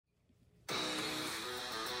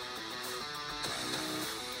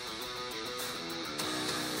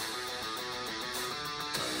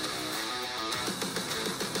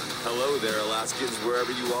Hello there, Alaskans, wherever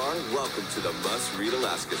you are. Welcome to the Must Read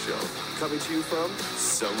Alaska Show. Coming to you from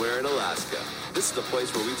somewhere in Alaska. This is the place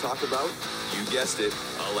where we talk about, you guessed it,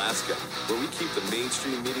 Alaska. Where we keep the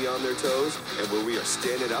mainstream media on their toes and where we are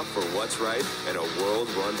standing up for what's right in a world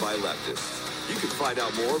run by leftists. You can find out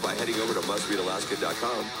more by heading over to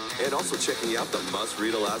mustreadalaska.com and also checking out the Must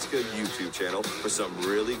Read Alaska YouTube channel for some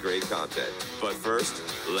really great content. But first,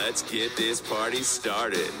 let's get this party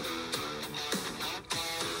started.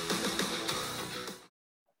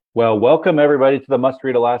 Well, welcome everybody to the Must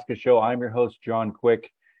Read Alaska Show. I'm your host, John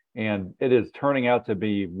Quick, and it is turning out to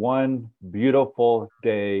be one beautiful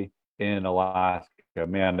day in Alaska.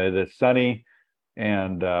 Man, it is sunny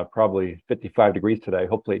and probably 55 degrees today.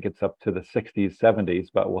 Hopefully it gets up to the 60s, 70s,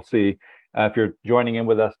 but we'll see. If you're joining in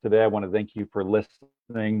with us today, I want to thank you for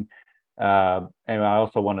listening. And I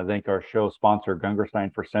also want to thank our show sponsor,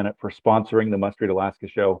 Gungerstein for Senate, for sponsoring the Must Read Alaska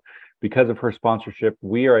Show. Because of her sponsorship,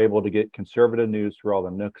 we are able to get conservative news through all the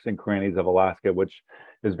nooks and crannies of Alaska, which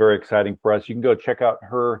is very exciting for us. You can go check out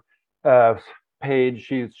her page.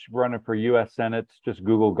 She's running for U.S. Senate. Just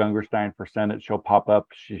Google Gungerstein for Senate. She'll pop up.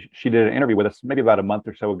 She did an interview with us maybe about a month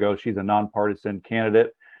or so ago. She's a nonpartisan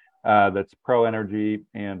candidate that's pro-energy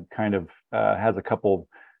and kind of has a couple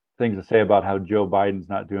things to say about how Joe Biden's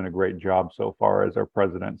not doing a great job so far as our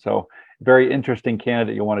president. So very interesting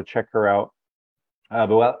candidate. You'll want to check her out.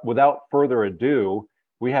 But without further ado,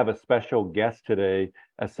 we have a special guest today,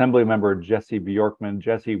 Assemblymember Jesse Bjorkman.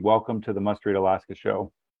 Jesse, welcome to the Must Read Alaska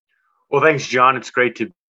Show. Well, thanks, John. It's great to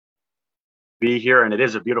be here, and it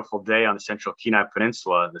is a beautiful day on the Central Kenai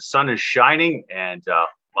Peninsula. The sun is shining, and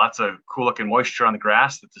lots of cool-looking moisture on the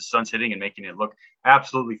grass that the sun's hitting and making it look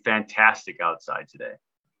absolutely fantastic outside today.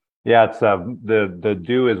 Yeah, it's the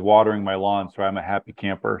dew is watering my lawn, so I'm a happy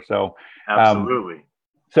camper. So absolutely.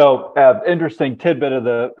 So interesting tidbit of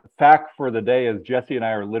the fact for the day is Jesse and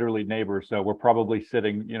I are literally neighbors. So we're probably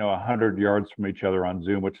sitting, 100 yards from each other on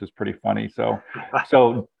Zoom, which is pretty funny. So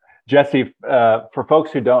Jesse, for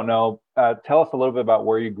folks who don't know, tell us a little bit about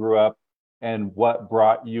where you grew up and what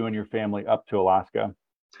brought you and your family up to Alaska.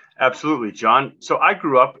 Absolutely, John. So I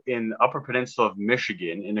grew up in the Upper Peninsula of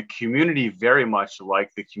Michigan in a community very much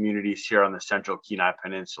like the communities here on the Central Kenai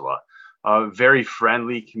Peninsula. A very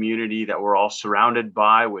friendly community that we're all surrounded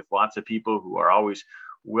by, with lots of people who are always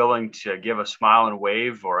willing to give a smile and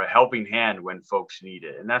wave or a helping hand when folks need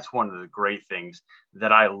it. And that's one of the great things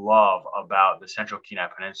that I love about the Central Kenai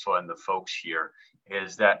Peninsula and the folks here,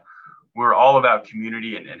 is that we're all about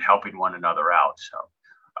community and helping one another out. So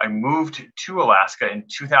I moved to Alaska in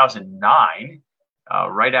 2009,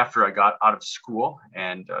 right after I got out of school,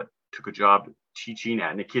 and took a job teaching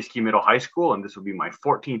at Nikiski Middle High School. And this will be my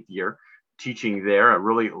 14th year teaching there. I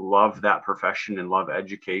really love that profession and love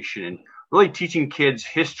education and really teaching kids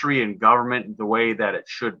history and government the way that it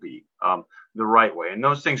should be, the right way. And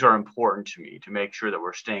those things are important to me, to make sure that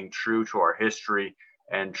we're staying true to our history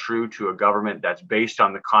and true to a government that's based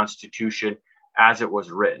on the Constitution as it was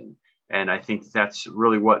written. And I think that's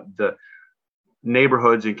really what the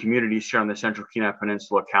neighborhoods and communities here on the Central Kenai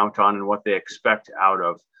Peninsula count on and what they expect out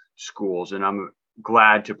of schools. And I'm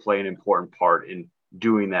glad to play an important part in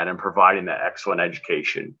doing that and providing that excellent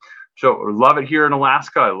education. So I love it here in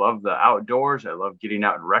Alaska. I love the outdoors. I love getting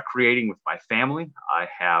out and recreating with my family. I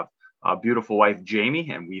have a beautiful wife, Jamie,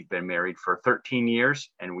 and we've been married for 13 years,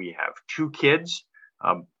 and we have 2 kids.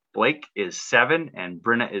 Blake is 7 and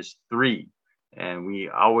Brenna is 3. And we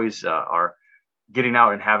always are getting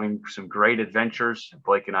out and having some great adventures.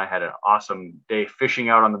 Blake and I had an awesome day fishing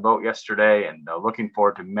out on the boat yesterday, and looking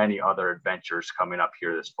forward to many other adventures coming up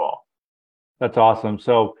here this fall. That's awesome.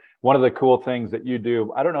 So one of the cool things that you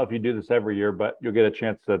do, I don't know if you do this every year, but you'll get a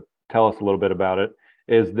chance to tell us a little bit about it,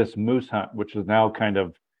 is this moose hunt, which is now kind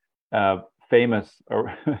of famous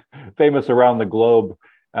around the globe.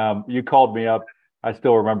 You called me up. I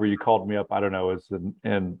still remember you called me up. I don't know, it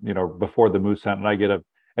was before the moose hunt, and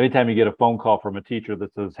anytime you get a phone call from a teacher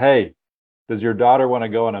that says, "Hey, does your daughter want to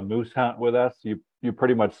go on a moose hunt with us?" You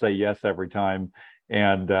pretty much say yes every time.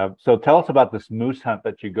 And so tell us about this moose hunt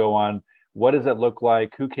that you go on. What does it look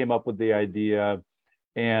like? Who came up with the idea?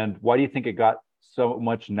 And why do you think it got so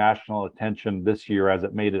much national attention this year as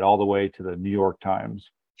it made it all the way to the New York Times?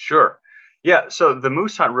 Sure. Yeah. So the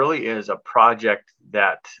moose hunt really is a project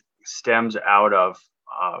that stems out of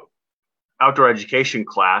outdoor education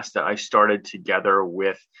class that I started together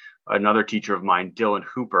with another teacher of mine, Dylan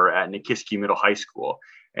Hooper, at Nikiski Middle High School.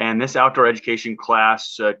 And this outdoor education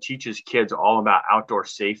class teaches kids all about outdoor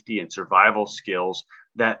safety and survival skills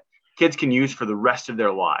that kids can use for the rest of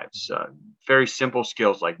their lives. Very simple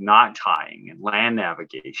skills like knot tying and land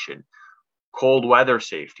navigation. cold weather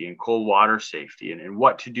safety and cold water safety, and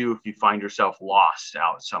what to do if you find yourself lost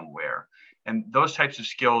out somewhere. And those types of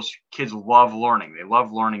skills, kids love learning. They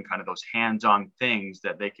love learning kind of those hands-on things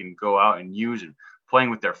that they can go out and use and playing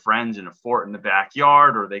with their friends in a fort in the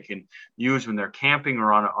backyard, or they can use when they're camping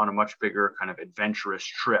or on a much bigger kind of adventurous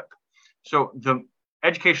trip. So the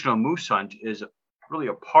educational moose hunt is really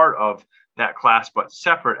a part of that class, but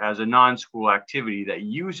separate as a non-school activity that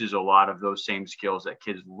uses a lot of those same skills that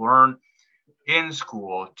kids learn in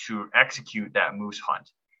school to execute that moose hunt.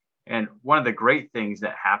 And one of the great things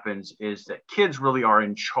that happens is that kids really are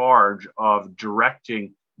in charge of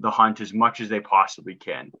directing the hunt as much as they possibly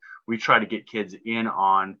can. We try to get kids in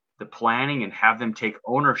on the planning and have them take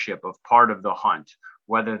ownership of part of the hunt,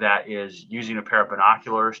 whether that is using a pair of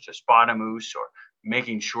binoculars to spot a moose, or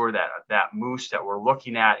making sure that that moose that we're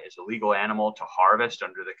looking at is a legal animal to harvest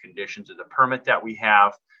under the conditions of the permit that we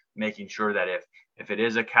have, making sure that if it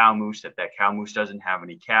is a cow moose, that cow moose doesn't have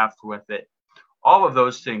any calves with it. All of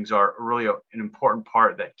those things are really an important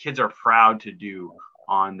part that kids are proud to do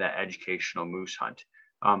on the educational moose hunt.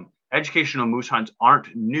 Educational moose hunts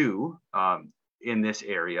aren't new in this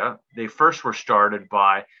area. They first were started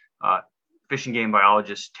by fish and game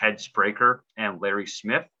biologists Ted Spraker and Larry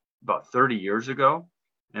Smith about 30 years ago,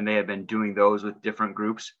 and they have been doing those with different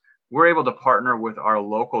groups. We're able to partner with our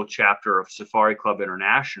local chapter of Safari Club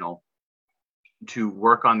International to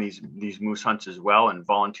work on these moose hunts as well, and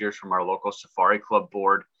volunteers from our local Safari Club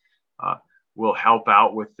board will help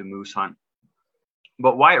out with the moose hunt.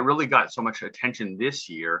 But why it really got so much attention this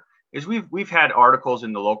year is we've had articles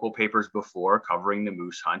in the local papers before covering the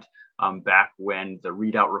moose hunt. Back when the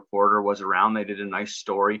Readout Reporter was around, they did a nice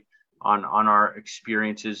story on our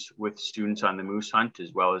experiences with students on the moose hunt,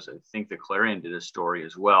 as well as I think the Clarion did a story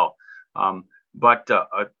as well. But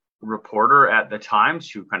a reporter at the Times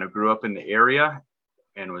who kind of grew up in the area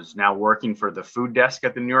and was now working for the food desk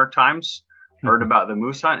at the New York Times heard about the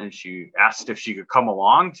moose hunt, and she asked if she could come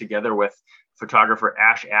along together with photographer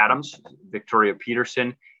Ash Adams. Victoria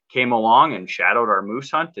Peterson came along and shadowed our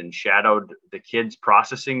moose hunt and shadowed the kids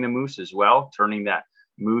processing the moose as well, turning that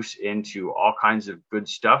moose into all kinds of good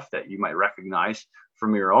stuff that you might recognize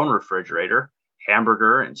from your own refrigerator,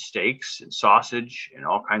 hamburger and steaks and sausage and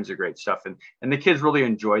all kinds of great stuff. And the kids really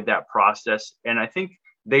enjoyed that process. And I think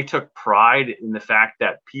they took pride in the fact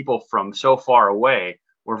that people from so far away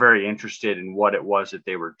were very interested in what it was that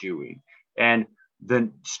they were doing. And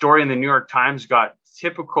the story in the New York Times got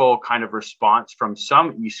typical kind of response from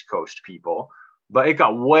some East Coast people, but it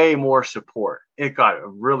got way more support. It got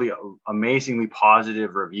really amazingly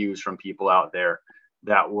positive reviews from people out there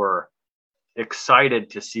that were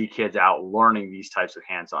excited to see kids out learning these types of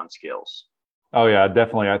hands-on skills. Oh yeah,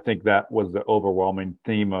 definitely. I think that was the overwhelming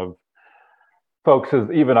theme of folks, as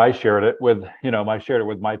even I shared it with, I shared it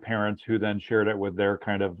with my parents, who then shared it with their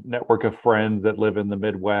kind of network of friends that live in the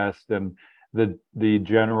Midwest. And the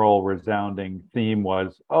general resounding theme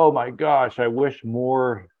was, oh my gosh, I wish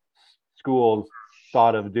more schools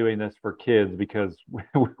thought of doing this for kids, because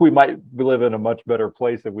we might live in a much better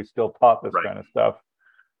place if we still taught this kind of stuff.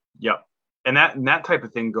 Yep. And that type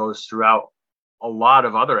of thing goes throughout a lot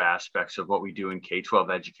of other aspects of what we do in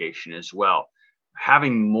K-12 education as well.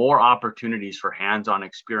 Having more opportunities for hands-on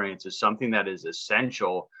experience is something that is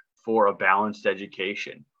essential for a balanced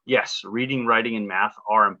education. Yes, reading, writing, and math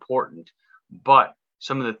are important, but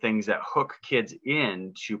some of the things that hook kids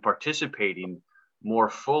into participating more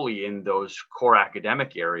fully in those core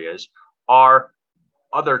academic areas are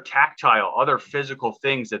other tactile, other physical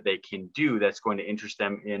things that they can do that's going to interest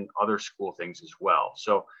them in other school things as well.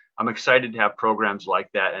 So I'm excited to have programs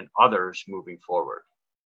like that and others moving forward.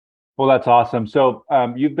 Well, that's awesome. So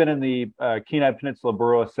you've been in the Kenai Peninsula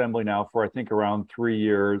Borough Assembly now for, I think, around 3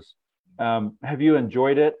 years. Have you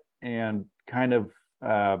enjoyed it? And kind of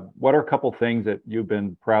what are a couple things that you've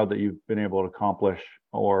been proud that you've been able to accomplish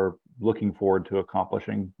or looking forward to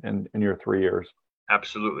accomplishing in your 3 years?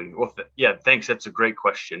 Absolutely. Well, yeah, thanks. That's a great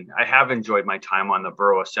question. I have enjoyed my time on the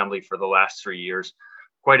Borough Assembly for the last 3 years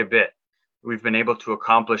quite a bit. We've been able to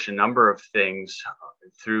accomplish a number of things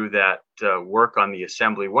through that work on the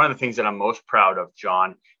Assembly. One of the things that I'm most proud of,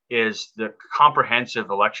 John, is the comprehensive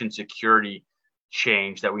election security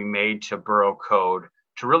change that we made to Borough Code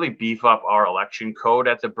to really beef up our election code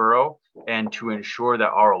at the Borough and to ensure that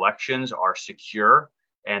our elections are secure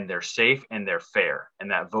and they're safe and they're fair,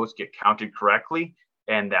 and that votes get counted correctly,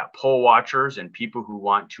 and that poll watchers and people who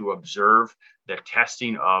want to observe the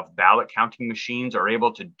testing of ballot counting machines are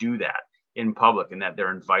able to do that in public, and that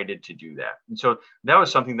they're invited to do that. And so that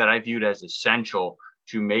was something that I viewed as essential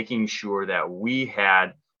to making sure that we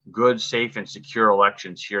had good, safe, and secure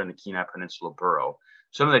elections here in the Kenai Peninsula Borough.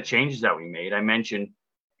 some of the changes that we made, I mentioned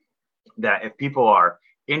that if people are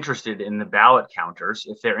interested in the ballot counters,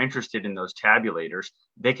 if they're interested in those tabulators,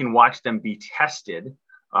 they can watch them be tested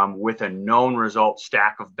with a known result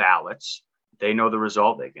stack of ballots. They know the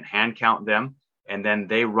result, they can hand count them, and then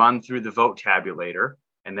they run through the vote tabulator.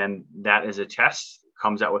 And then that is a test,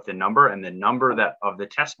 comes out with a number, and the number that of the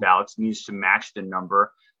test ballots needs to match the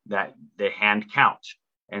number that they hand count.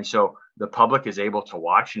 And so the public is able to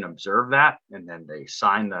watch and observe that, and then they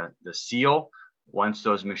sign the seal once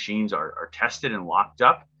those machines are tested and locked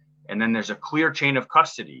up. And then there's a clear chain of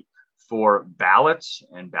custody for ballots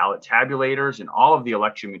and ballot tabulators and all of the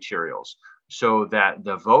election materials, so that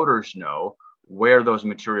the voters know where those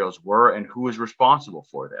materials were and who is responsible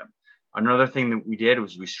for them. Another thing that we did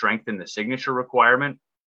was we strengthened the signature requirement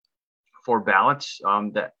for ballots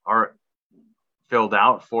that are filled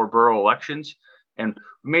out for borough elections. And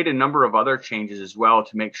we made a number of other changes as well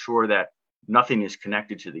to make sure that nothing is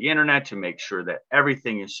connected to the internet, to make sure that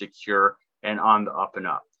everything is secure and on the up and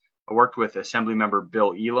up. I worked with Assemblymember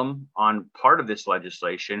Bill Elam on part of this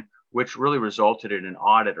legislation, which really resulted in an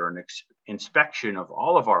audit or an inspection of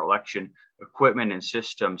all of our election equipment and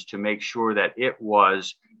systems to make sure that it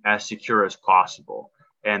was as secure as possible.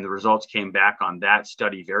 And the results came back on that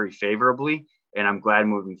study very favorably. And I'm glad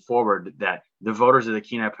moving forward that the voters of the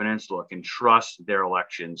Kenai Peninsula can trust their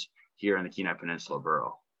elections here in the Kenai Peninsula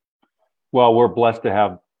Borough. Well, we're blessed to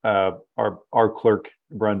have our clerk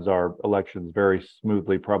runs our elections very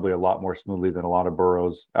smoothly, probably a lot more smoothly than a lot of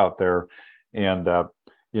boroughs out there. And,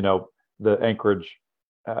 the Anchorage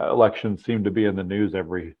elections seem to be in the news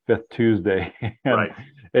every fifth Tuesday. And right.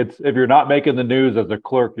 If you're not making the news as a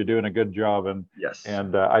clerk, you're doing a good job. And yes,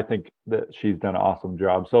 and I think that she's done an awesome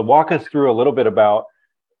job. So walk us through a little bit about.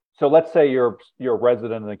 So let's say you're a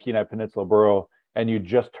resident in the Kenai Peninsula Borough and you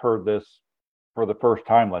just heard this for the first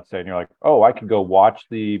time, let's say, and you're like, oh, I could go watch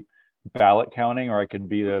the ballot counting, or I could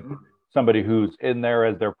be somebody who's in there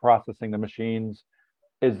as they're processing the machines.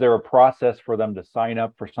 Is there a process for them to sign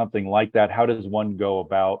up for something like that? How does one go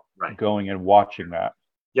about going and watching that?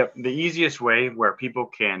 Yep. The easiest way where people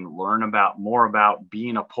can learn more about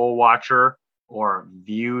being a poll watcher or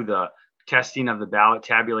view the testing of the ballot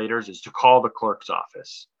tabulators is to call the clerk's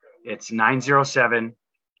office. It's 907.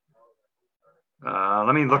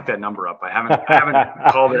 Let me look that number up. I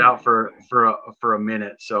haven't called it out for a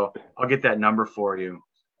minute, so I'll get that number for you.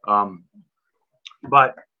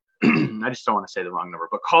 But I just don't want to say the wrong number.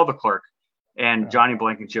 But call the clerk, and Johnny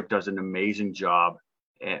Blankenship does an amazing job.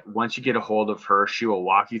 And once you get a hold of her, she will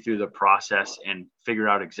walk you through the process and figure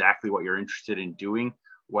out exactly what you're interested in doing,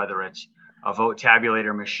 whether it's a vote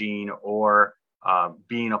tabulator machine or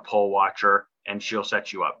being a poll watcher. And she'll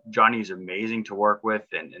set you up. Johnny's amazing to work with,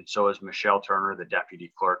 and so is Michelle Turner, the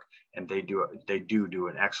deputy clerk, and they do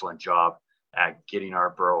an excellent job at getting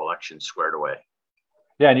our borough elections squared away.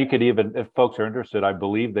 Yeah, and you could even, if folks are interested, I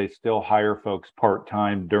believe they still hire folks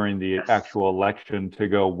part-time during the actual election to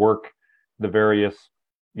go work the various,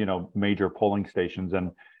 major polling stations.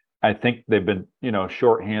 And I think they've been,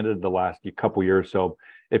 shorthanded the last couple years. So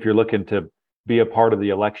if you're looking to be a part of the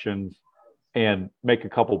elections and make a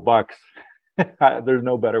couple bucks, there's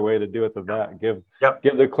no better way to do it than that. Give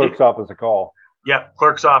the clerk's office a call. Yep.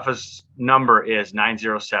 Clerk's office number is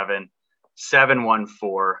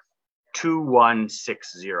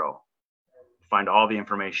 907-714-2160. Find all the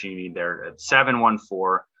information you need there at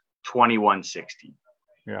 714-2160.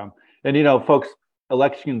 Yeah. And, folks,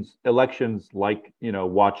 elections like,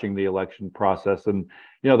 watching the election process, and,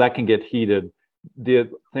 that can get heated. The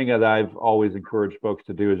thing that I've always encouraged folks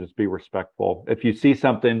to do is just be respectful. If you see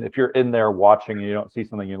something, if you're in there watching and you don't see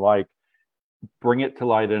something you like, bring it to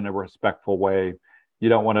light in a respectful way. You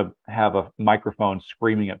don't want to have a microphone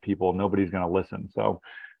screaming at people. Nobody's going to listen. So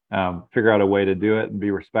figure out a way to do it and be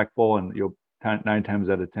respectful, and you'll 9 times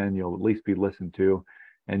out of 10, you'll at least be listened to,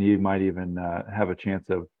 and you might even have a chance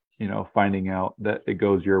of, finding out that it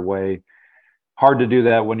goes your way. Hard to do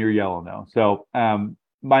that when you're yelling though. So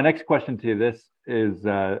my next question to you is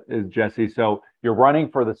Jesse. So you're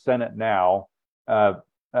running for the Senate now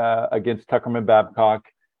against Tuckerman Babcock,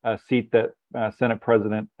 a seat that Senate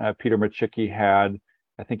President Peter Micciche had.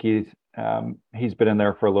 I think he's been in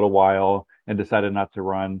there for a little while and decided not to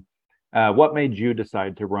run. What made you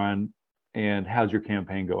decide to run, and how's your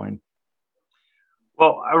campaign going?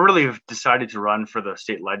 Well, I really have decided to run for the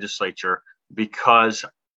state legislature because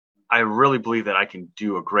I really believe that I can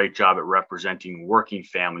do a great job at representing working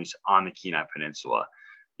families on the Kenai Peninsula.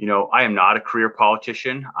 I am not a career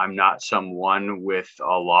politician. I'm not someone with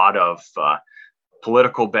a lot of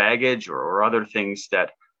political baggage or other things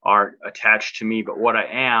that are attached to me. But what I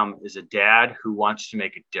am is a dad who wants to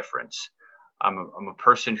make a difference. I'm a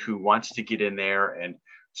person who wants to get in there and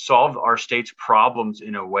solve our state's problems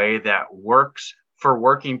in a way that works for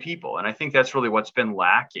working people. And I think that's really what's been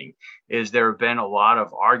lacking. Is there have been a lot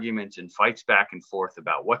of arguments and fights back and forth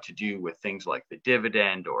about what to do with things like the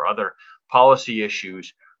dividend or other policy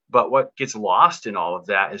issues. But what gets lost in all of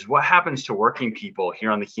that is what happens to working people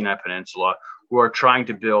here on the Kenai Peninsula who are trying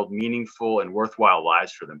to build meaningful and worthwhile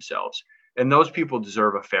lives for themselves. And those people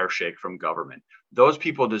deserve a fair shake from government. Those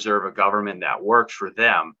people deserve a government that works for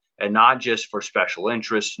them, and not just for special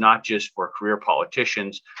interests, not just for career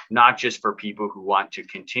politicians, not just for people who want to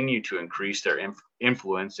continue to increase their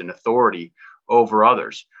influence and authority over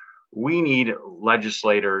others. We need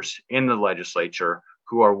legislators in the legislature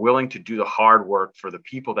who are willing to do the hard work for the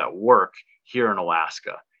people that work here in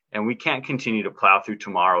Alaska. And we can't continue to plow through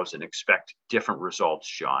tomorrows and expect different results,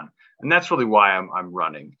 John. And that's really why I'm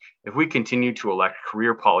running. If we continue to elect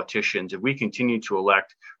career politicians, if we continue to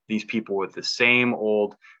elect these people with the same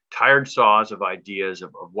old tired saws of ideas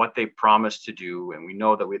of what they promised to do, and we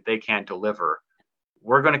know that they can't deliver,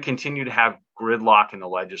 we're going to continue to have gridlock in the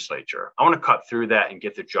legislature. I want to cut through that and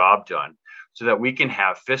get the job done so that we can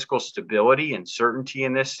have fiscal stability and certainty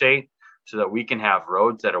in this state, so that we can have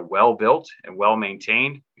roads that are well built and well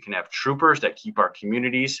maintained. We can have troopers that keep our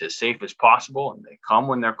communities as safe as possible and they come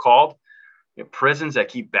when they're called. We have prisons that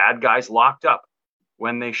keep bad guys locked up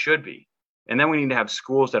when they should be. And then we need to have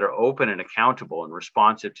schools that are open and accountable and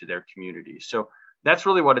responsive to their communities. So that's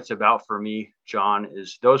really what it's about for me, John,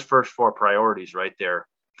 is those first four priorities right there: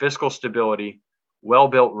 fiscal stability,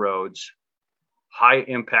 well-built roads, high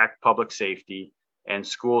impact public safety, and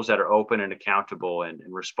schools that are open and accountable and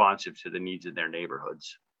responsive to the needs of their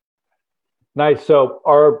neighborhoods. Nice. So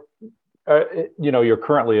you're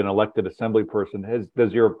currently an elected assembly person.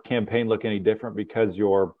 Does your campaign look any different because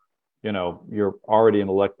you're already an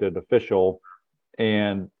elected official?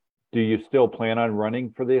 And do you still plan on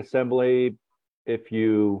running for the assembly if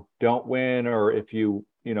you don't win, or if you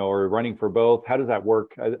are running for both? How does that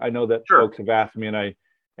work? I know that Sure. Folks have asked me, and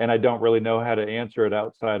I don't really know how to answer it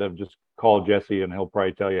outside of just call Jesse and he'll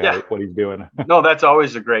probably tell you what he's doing. No, that's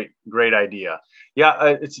always a great idea.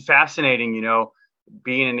 Yeah, it's fascinating,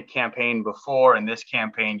 being in a campaign before and this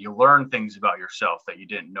campaign, you learn things about yourself that you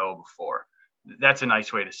didn't know before. That's a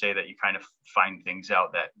nice way to say that you kind of find things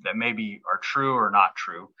out that maybe are true or not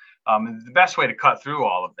true. The best way to cut through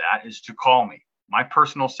all of that is to call me. My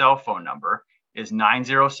personal cell phone number is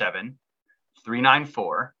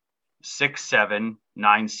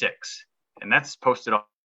 907-394-6796. And that's posted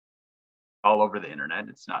all over the internet.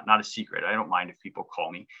 It's not a secret. I don't mind if people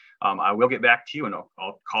call me. I will get back to you, and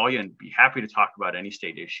I'll call you and be happy to talk about any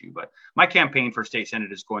state issue. But my campaign for state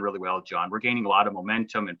senate is going really well, John. We're gaining a lot of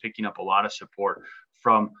momentum and picking up a lot of support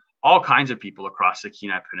from all kinds of people across the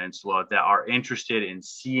Kenai Peninsula that are interested in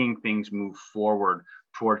seeing things move forward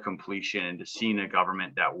toward completion and to seeing a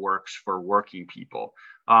government that works for working people.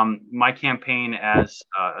 My campaign as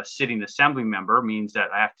a sitting assembly member means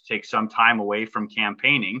that I have to take some time away from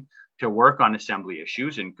campaigning to work on assembly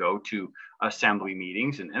issues and go to assembly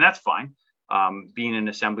meetings, and that's fine. Being an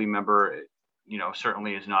assembly member,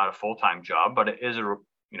 certainly is not a full-time job, but it is a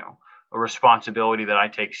responsibility that I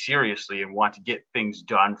take seriously and want to get things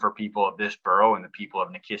done for people of this borough and the people of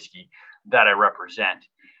Nikiski that I represent.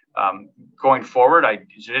 Going forward,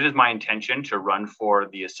 it is my intention to run for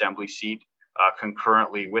the assembly seat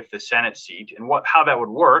concurrently with the Senate seat. And how that would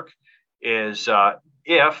work is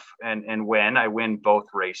if and when I win both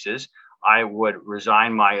races, I would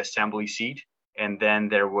resign my assembly seat, and then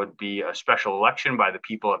there would be a special election by the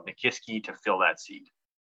people of Nikiski to fill that seat.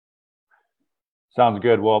 Sounds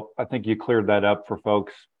good. Well, I think you cleared that up for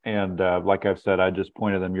folks. And like I've said, I just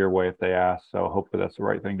pointed them your way if they ask. So hopefully that's the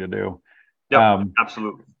right thing to do. Yep,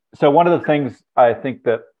 absolutely. So one of the things I think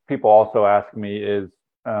that people also ask me is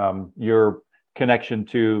your connection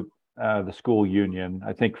to the school union.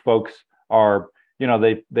 I think folks are,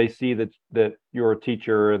 they see that you're a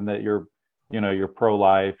teacher and that you're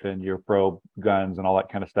pro-life and you're pro-guns and all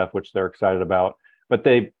that kind of stuff, which they're excited about. But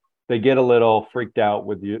they get a little freaked out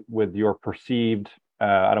with your perceived,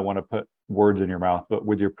 I don't want to put words in your mouth, but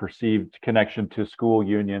with your perceived connection to school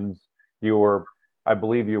unions. I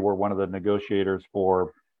believe you were one of the negotiators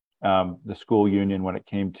for the school union when it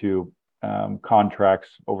came to contracts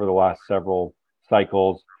over the last several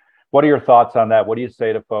cycles. What are your thoughts on that? What do you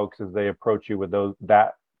say to folks as they approach you with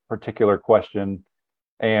that particular question?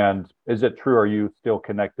 And is it true? Are you still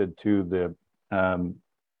connected to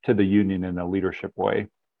the union in a leadership way?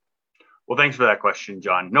 Well, thanks for that question,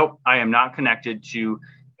 John. Nope, I am not connected to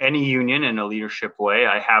any union in a leadership way.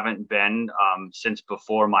 I haven't been since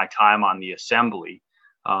before my time on the assembly.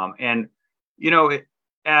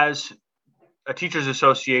 As a teachers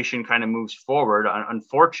association kind of moves forward,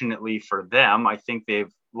 unfortunately for them, I think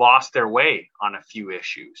they've lost their way on a few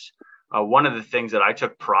issues. One of the things that I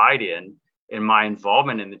took pride in my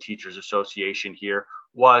involvement in the teachers association here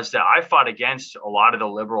was that I fought against a lot of the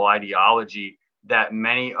liberal ideology that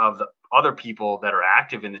many of the other people that are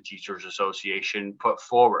active in the teachers association put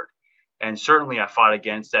forward. And certainly I fought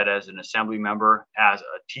against that as an assembly member, as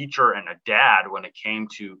a teacher and a dad when it came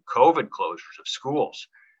to COVID closures of schools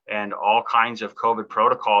and all kinds of COVID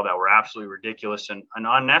protocol that were absolutely ridiculous and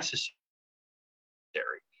unnecessary.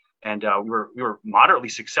 And we were moderately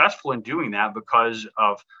successful in doing that because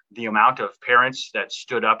of the amount of parents that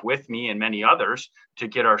stood up with me and many others to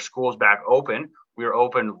get our schools back open. We were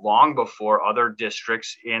open long before other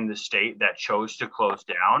districts in the state that chose to close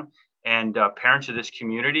down. And parents of this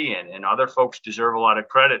community and other folks deserve a lot of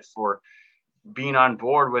credit for being on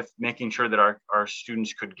board with making sure that our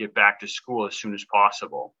students could get back to school as soon as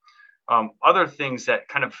possible. Other things that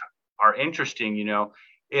kind of are interesting,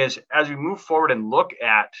 is as we move forward and look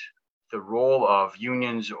at the role of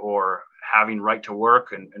unions or having right to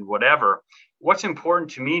work and whatever, what's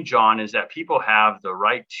important to me, John, is that people have the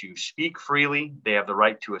right to speak freely. They have the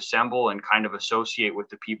right to assemble and kind of associate with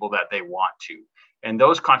the people that they want to. And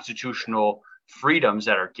those constitutional freedoms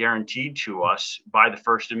that are guaranteed to us by the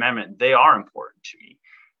First Amendment, they are important to me.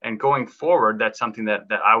 And going forward, that's something that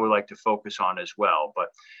I would like to focus on as well. But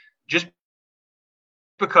just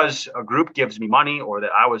because a group gives me money or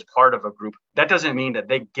that I was part of a group, that doesn't mean that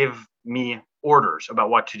they give me orders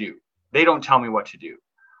about what to do. They don't tell me what to do.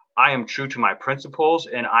 I am true to my principles,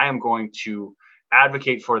 and I am going to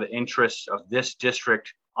advocate for the interests of this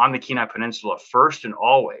district on the Kenai Peninsula first and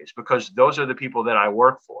always, because those are the people that I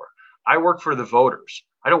work for. I work for the voters.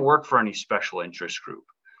 I don't work for any special interest group.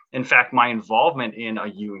 In fact, my involvement in a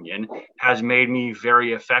union has made me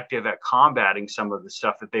very effective at combating some of the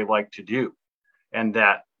stuff that they like to do and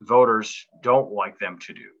that voters don't like them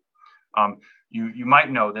to do. You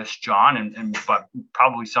might know this, John, but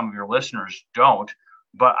probably some of your listeners don't,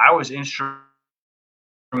 but I was instrumental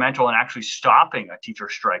in actually stopping a teacher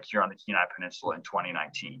strike here on the Kenai Peninsula in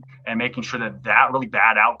 2019 and making sure that really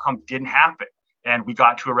bad outcome didn't happen. And we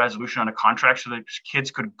got to a resolution on a contract so that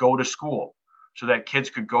kids could go to school,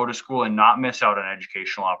 and not miss out on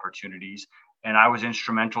educational opportunities. And I was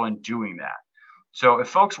instrumental in doing that. So if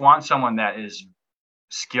folks want someone that is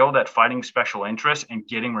skilled at fighting special interests and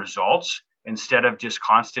getting results instead of just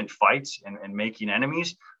constant fights and making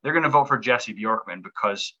enemies, they're going to vote for Jesse Bjorkman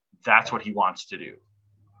because that's what he wants to do.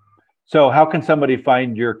 So how can somebody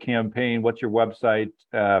find your campaign? What's your website,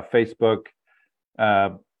 Facebook,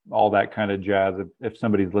 all that kind of jazz, if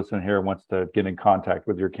somebody's listening here and wants to get in contact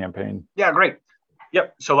with your campaign? Yeah, great.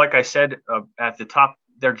 Yep. So like I said at the top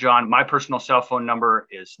there, John, my personal cell phone number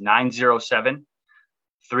is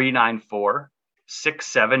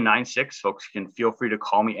 907-394-6796. Folks can feel free to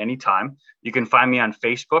call me anytime. You can find me on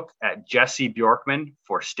Facebook at Jesse Bjorkman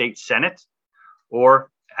for State Senate or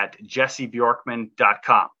at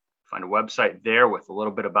jessebjorkman.com. Find a website there with a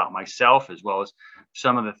little bit about myself, as well as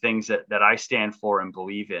some of the things that I stand for and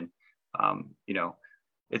believe in.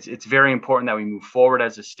 It's very important that we move forward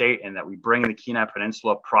as a state and that we bring the Kenai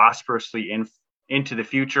Peninsula prosperously into the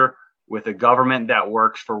future with a government that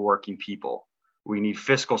works for working people. We need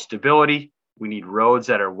fiscal stability. We need roads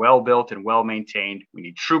that are well built and well maintained. We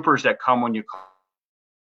need troopers that come when you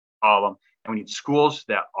call them. And we need schools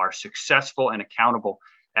that are successful and accountable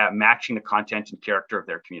at matching the content and character of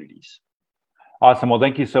their communities. Awesome. Well,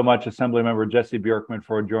 thank you so much, Assemblymember Jesse Bjorkman,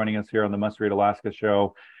 for joining us here on the Must Read Alaska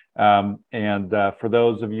show. For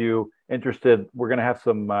those of you interested, we're going to have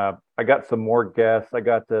I got some more guests. I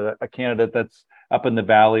got a candidate that's up in the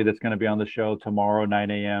valley that's going to be on the show tomorrow, 9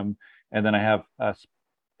 a.m. And then I have a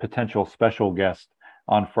potential special guest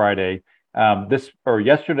on Friday.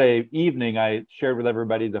 Yesterday evening, I shared with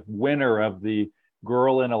everybody the winner of the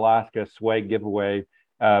Girl in Alaska swag giveaway.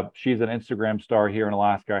 She's an Instagram star here in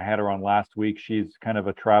Alaska. I had her on last week. She's kind of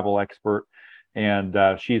a travel expert, and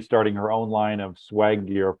she's starting her own line of swag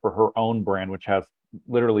gear for her own brand, which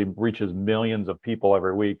literally reaches millions of people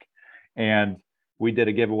every week. And we did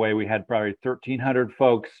a giveaway. We had probably 1,300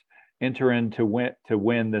 folks enter in to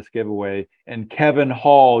win this giveaway. And Kevin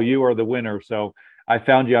Hall, you are the winner. So I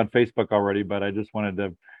found you on Facebook already, but I just wanted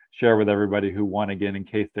to share with everybody who won again in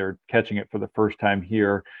case they're catching it for the first time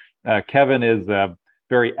here. Kevin is a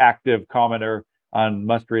very active commenter on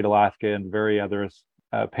Must Read Alaska and very other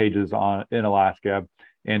pages in Alaska.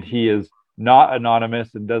 And he is not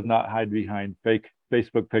anonymous and does not hide behind fake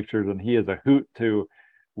Facebook pictures. And he is a hoot to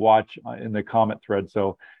watch in the comment thread.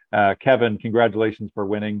 So Kevin, congratulations for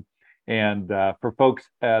winning. And for folks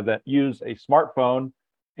that use a smartphone,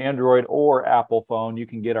 Android or Apple phone, you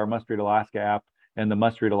can get our Must Read Alaska app and the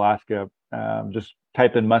Must Read Alaska. Just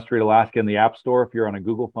type in Must Read Alaska in the App Store. If you're on a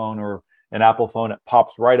Google phone or an Apple phone, it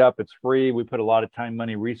pops right up. It's free. We put a lot of time,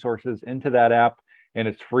 money, resources into that app, and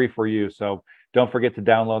it's free for you. So don't forget to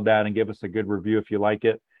download that and give us a good review if you like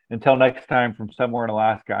it. Until next time, from somewhere in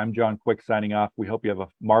Alaska, I'm John Quick signing off. We hope you have a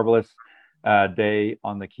marvelous day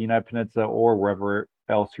on the Kenai Peninsula or wherever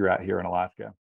else you're at here in Alaska.